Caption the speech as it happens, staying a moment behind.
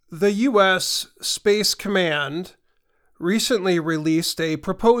The U.S. Space Command recently released a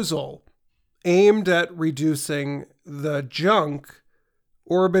proposal aimed at reducing the junk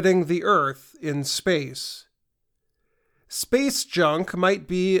orbiting the Earth in space. Space junk might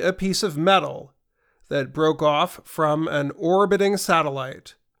be a piece of metal that broke off from an orbiting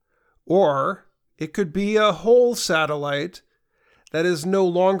satellite, or it could be a whole satellite that is no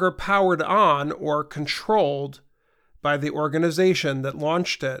longer powered on or controlled by the organization that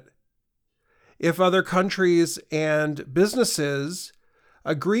launched it. If other countries and businesses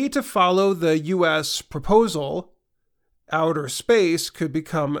agree to follow the U.S. proposal, outer space could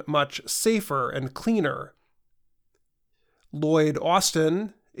become much safer and cleaner. Lloyd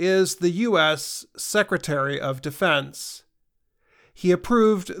Austin is the U.S. Secretary of Defense. He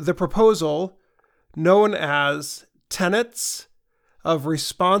approved the proposal known as Tenets of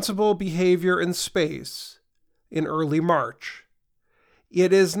Responsible Behavior in Space in early March.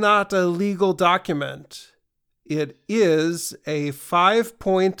 It is not a legal document. It is a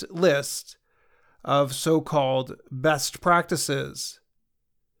 5-point list of so-called best practices.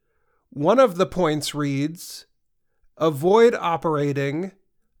 One of the points reads, avoid operating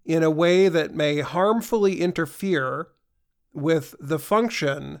in a way that may harmfully interfere with the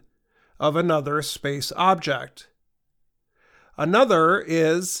function of another space object. Another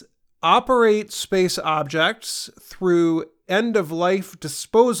is operate space objects through end-of-life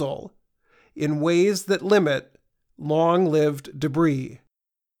disposal in ways that limit long-lived debris.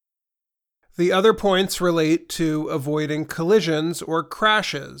 The other points relate to avoiding collisions or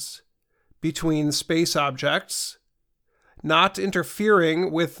crashes between space objects, not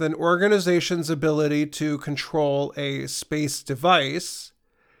interfering with an organization's ability to control a space device,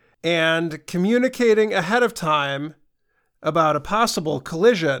 and communicating ahead of time about a possible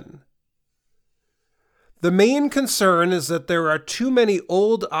collision. The main concern is that there are too many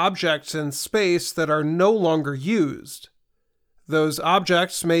old objects in space that are no longer used. Those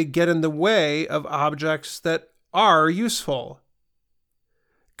objects may get in the way of objects that are useful.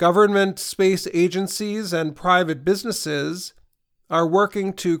 Government space agencies and private businesses are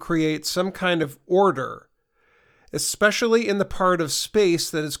working to create some kind of order, especially in the part of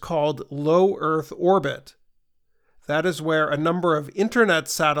space that is called low Earth orbit. That is where a number of internet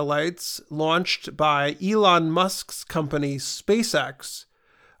satellites launched by Elon Musk's company SpaceX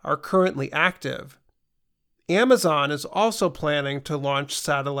are currently active. Amazon is also planning to launch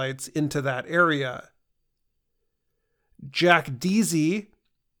satellites into that area. Jack Deasy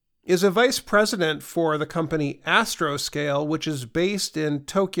is a vice president for the company Astroscale, which is based in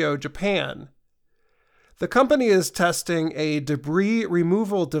Tokyo, Japan. The company is testing a debris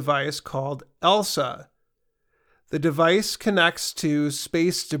removal device called ELSA. The device connects to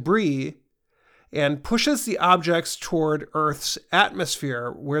space debris and pushes the objects toward Earth's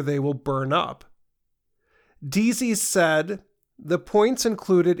atmosphere where they will burn up. Deasy said the points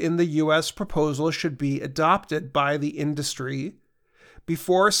included in the U.S. proposal should be adopted by the industry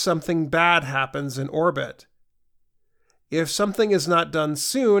before something bad happens in orbit. If something is not done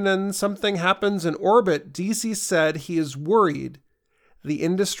soon and something happens in orbit, Deasy said he is worried the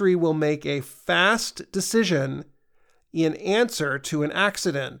industry will make a fast decision in answer to an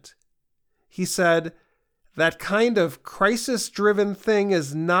accident. He said, that kind of crisis-driven thing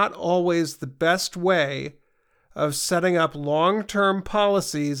is not always the best way of setting up long-term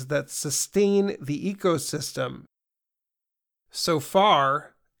policies that sustain the ecosystem. So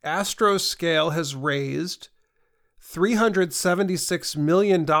far, Astroscale has raised $376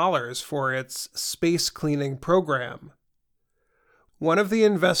 million for its space cleaning program. One of the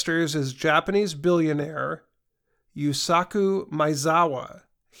investors is Japanese billionaire Yusaku Maezawa.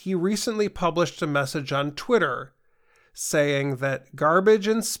 He recently published a message on Twitter saying that garbage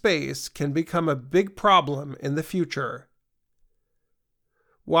in space can become a big problem in the future.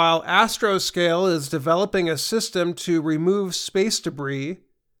 While Astroscale is developing a system to remove space debris,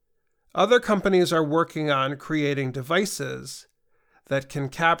 other companies are working on creating devices that can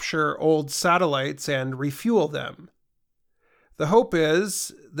capture old satellites and refuel them. The hope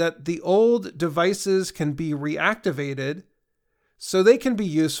is that the old devices can be reactivated so they can be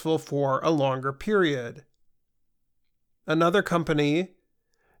useful for a longer period. Another company,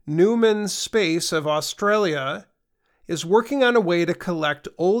 Newman Space of Australia, is working on a way to collect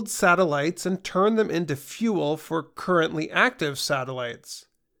old satellites and turn them into fuel for currently active satellites.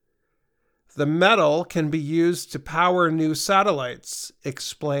 The metal can be used to power new satellites,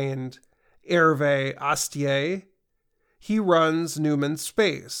 explained Hervé Astier. He runs Newman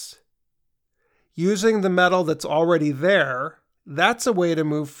Space. Using the metal that's already there, that's a way to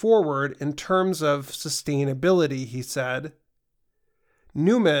move forward in terms of sustainability, he said.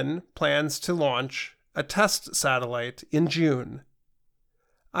 Newman plans to launch a test satellite in June.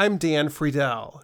 I'm Dan Friedel,